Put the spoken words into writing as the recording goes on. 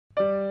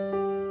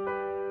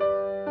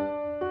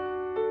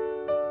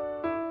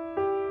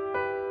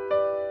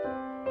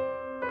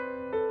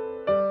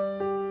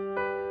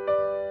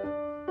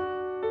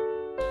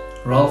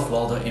Ralph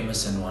Waldo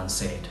Emerson once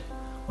said,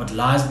 "What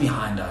lies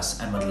behind us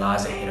and what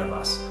lies ahead of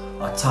us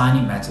are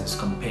tiny matters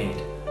compared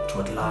to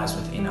what lies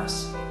within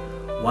us.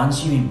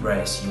 Once you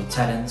embrace your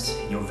talents,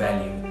 your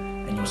value,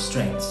 and your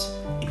strengths,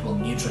 it will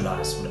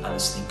neutralize what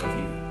others think of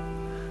you.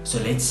 So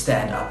let's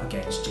stand up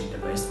against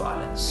gender-based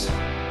violence."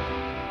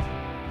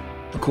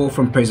 The call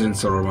from President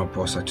Cyril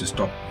Ramaphosa to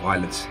stop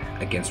violence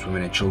against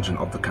women and children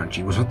of the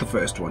country was not the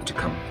first one to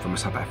come from a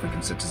South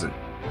African citizen.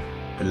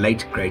 The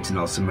late great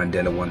Nelson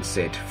Mandela once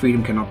said,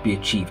 "Freedom cannot be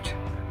achieved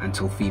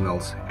until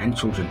females and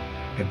children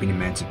have been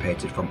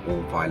emancipated from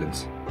all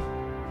violence."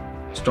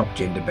 Stop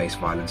gender-based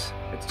violence.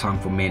 It's time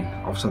for men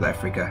of South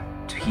Africa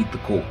to heed the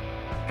call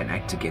and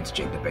act against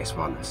gender-based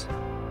violence.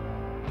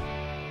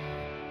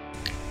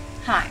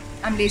 Hi,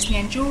 I'm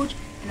Lesley-Ann George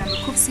and I'm a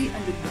Kovsie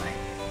alumni.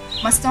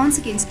 My stance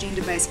against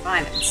gender-based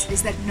violence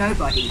is that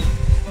nobody,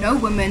 no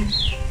woman,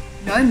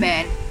 no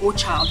man or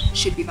child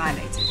should be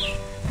violated.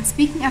 I'm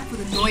speaking up for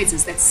the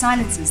noises that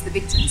silences the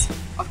victims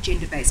of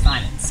gender-based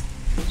violence.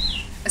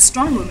 A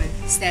strong woman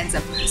stands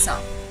up for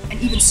herself. An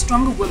even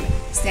stronger woman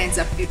stands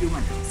up for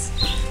everyone else.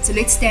 So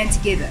let's stand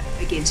together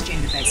against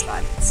gender-based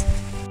violence.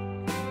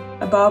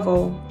 Above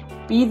all,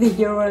 be the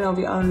hero of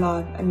your own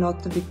life and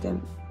not the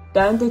victim.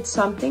 Don't let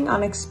something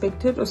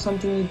unexpected or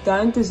something you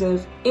don't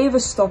deserve ever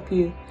stop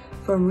you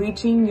from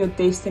reaching your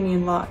destiny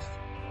in life.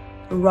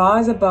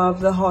 Rise above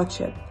the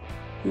hardship.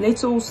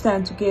 Let's all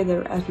stand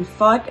together as we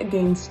fight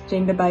against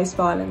gender-based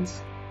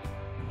violence.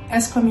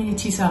 As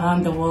communities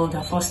around the world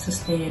are forced to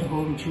stay at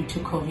home due to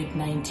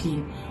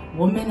COVID-19,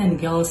 women and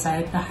girls are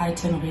at the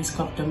heightened risk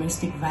of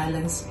domestic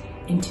violence,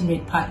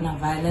 intimate partner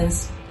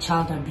violence,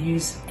 child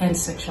abuse, and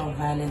sexual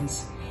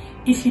violence.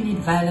 If you need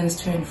violence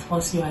to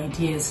enforce your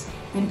ideas,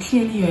 then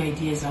clearly your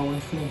ideas are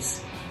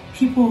worthless.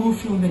 People who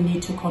feel the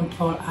need to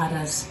control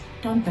others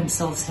don't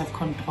themselves have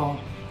control.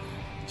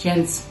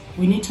 Gents,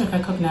 we need to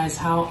recognize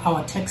how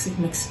our toxic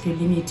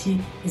masculinity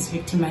is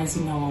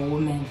victimizing our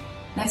women.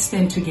 Let's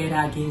stand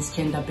together against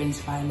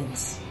gender-based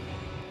violence.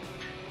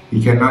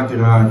 You cannot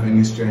derive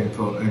any strength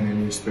or earn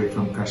any respect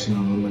from crushing a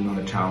woman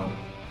or a child.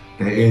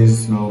 There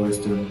is no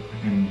wisdom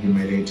in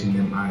humiliating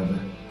them either.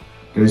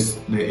 There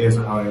is,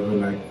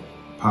 however,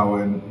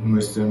 power and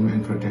wisdom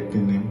in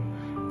protecting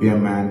them. Be a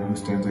man who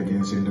stands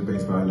against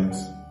gender-based violence.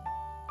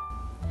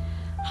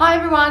 Hi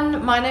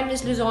everyone, my name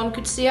is Louzanne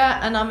Coetzee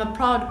and I'm a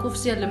proud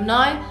Kovsie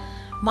alumni.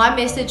 My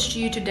message to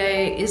you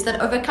today is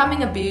that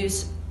overcoming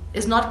abuse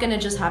is not going to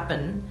just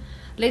happen.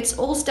 Let's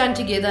all stand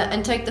together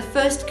and take the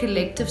first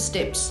collective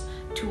steps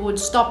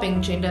towards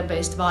stopping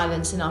gender-based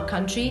violence in our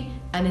country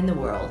and in the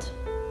world.